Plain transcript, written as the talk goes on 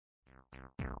Welcome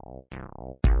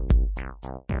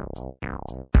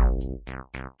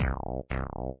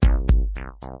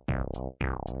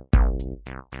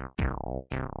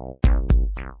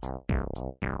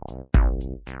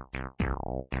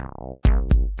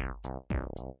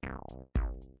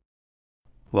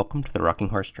to the Rocking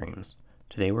Horse Dreams.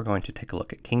 Today we're going to take a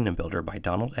look at Kingdom Builder by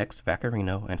Donald X.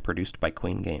 Vaccarino and produced by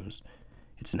Queen Games.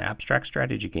 It's an abstract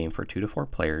strategy game for 2 to 4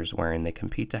 players wherein they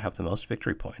compete to have the most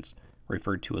victory points,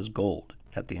 referred to as gold,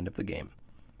 at the end of the game.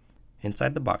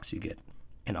 Inside the box you get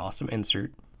an awesome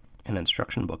insert, an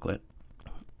instruction booklet,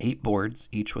 8 boards,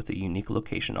 each with a unique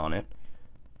location on it,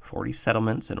 40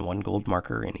 settlements and 1 gold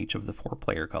marker in each of the 4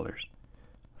 player colors,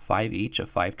 5 each of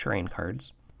 5 terrain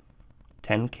cards,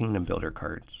 10 Kingdom Builder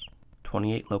cards,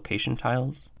 28 location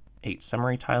tiles, 8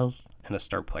 summary tiles, and a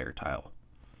start player tile.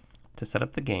 To set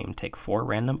up the game, take 4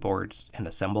 random boards and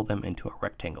assemble them into a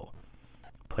rectangle.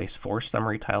 Place 4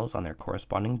 summary tiles on their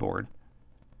corresponding board,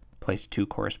 place 2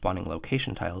 corresponding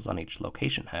location tiles on each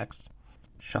location hex,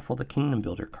 shuffle the Kingdom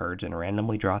Builder cards and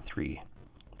randomly draw 3.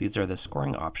 These are the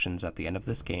scoring options at the end of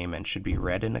this game and should be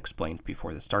read and explained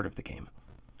before the start of the game.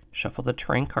 Shuffle the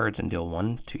terrain cards and deal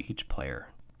 1 to each player.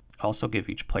 Also give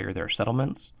each player their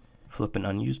settlements, flip an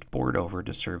unused board over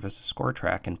to serve as a score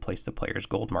track and place the player's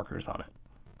gold markers on it.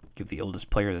 Give the oldest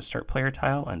player the start player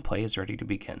tile and play is ready to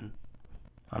begin.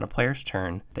 On a player's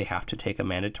turn, they have to take a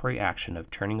mandatory action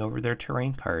of turning over their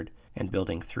terrain card and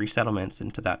building 3 settlements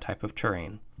into that type of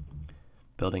terrain.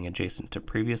 Building adjacent to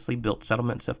previously built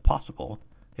settlements if possible.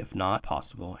 If not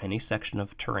possible, any section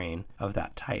of terrain of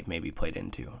that type may be played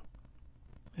into.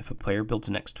 If a player builds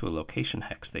next to a location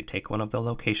hex, they take one of the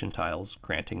location tiles,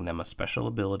 granting them a special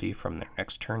ability from their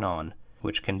next turn on,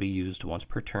 which can be used once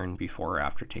per turn before or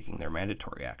after taking their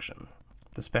mandatory action.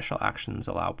 The special actions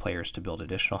allow players to build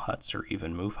additional huts or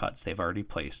even move huts they've already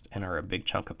placed and are a big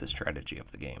chunk of the strategy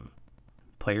of the game.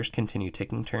 Players continue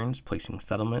taking turns placing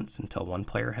settlements until one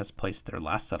player has placed their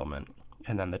last settlement,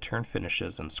 and then the turn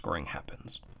finishes and scoring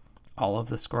happens. All of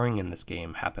the scoring in this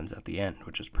game happens at the end,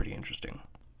 which is pretty interesting.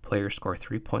 Players score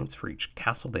 3 points for each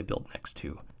castle they build next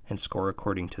to, and score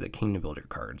according to the Kingdom Builder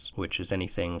cards, which is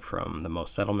anything from the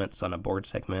most settlements on a board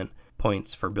segment,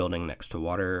 points for building next to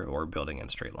water, or building in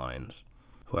straight lines.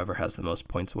 Whoever has the most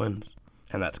points wins,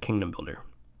 and that's Kingdom Builder.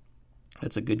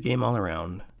 It's a good game all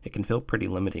around. It can feel pretty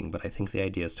limiting, but I think the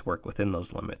idea is to work within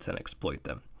those limits and exploit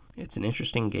them. It's an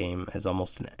interesting game as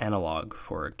almost an analog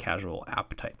for a casual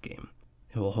app-type game.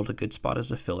 It will hold a good spot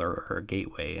as a filler or a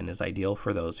gateway and is ideal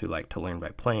for those who like to learn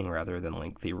by playing rather than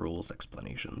lengthy rules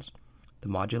explanations. The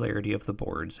modularity of the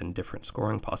boards and different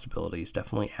scoring possibilities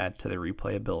definitely add to the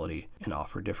replayability and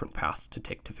offer different paths to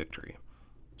take to victory.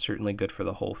 Certainly good for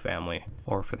the whole family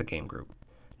or for the game group.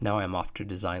 Now I'm off to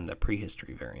design the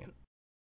prehistory variant.